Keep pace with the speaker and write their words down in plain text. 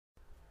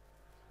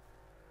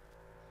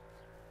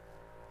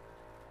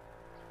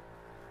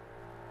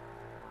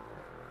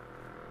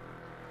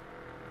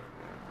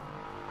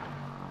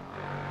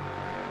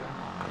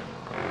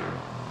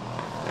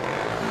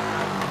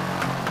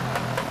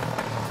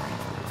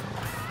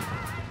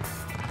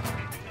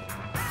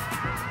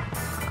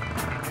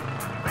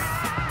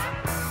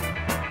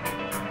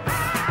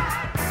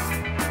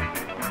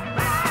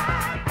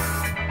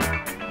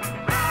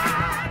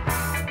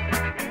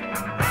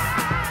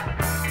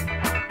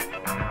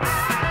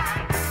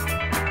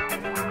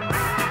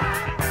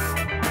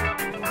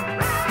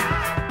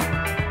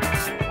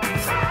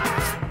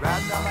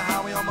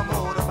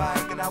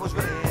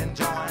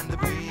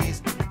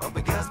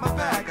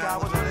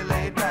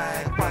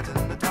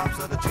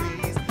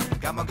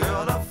Got my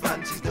girl up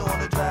front, she's doing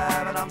the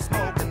drive, and I'm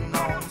smoking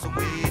on some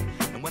weed.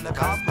 And when the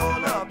cops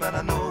pulled up and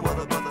I knew what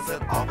the brother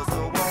said, officer,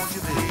 won't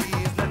you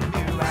please let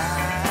me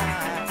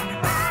ride?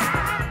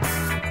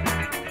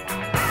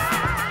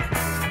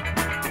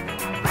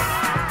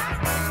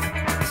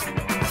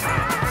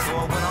 So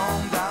I went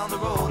on down the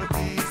road a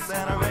piece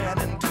and I ran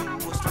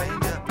into a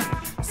stranger,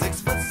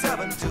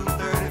 6'7",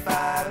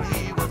 235, and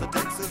he was a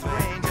Texas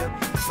Ranger.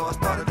 So I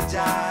started to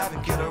jive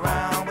and get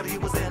around, but he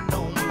was in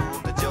no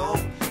mood to joke.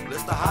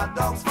 List the hot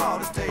dogs for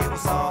this table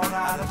saw, and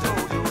I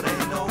told you it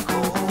ain't no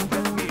cold.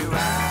 Let me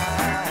ride.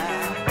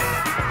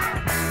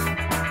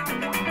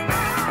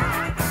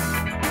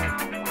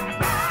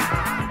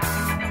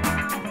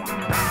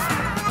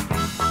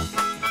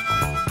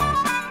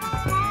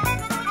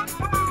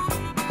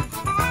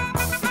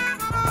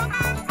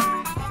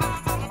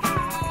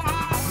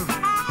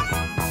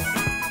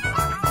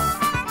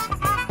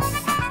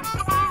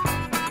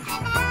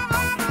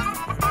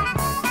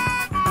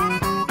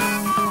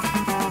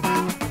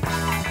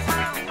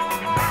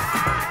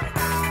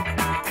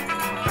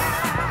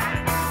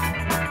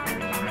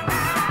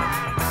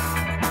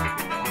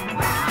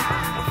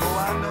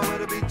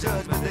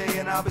 Judgment day,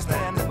 and I'll be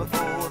standing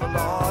before the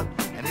Lord,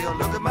 and he'll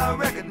look at my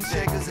record and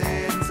shake his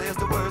head and say it's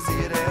the worst he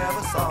had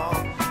ever saw.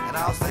 And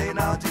I'll say,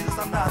 now Jesus,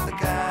 I'm not the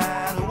kind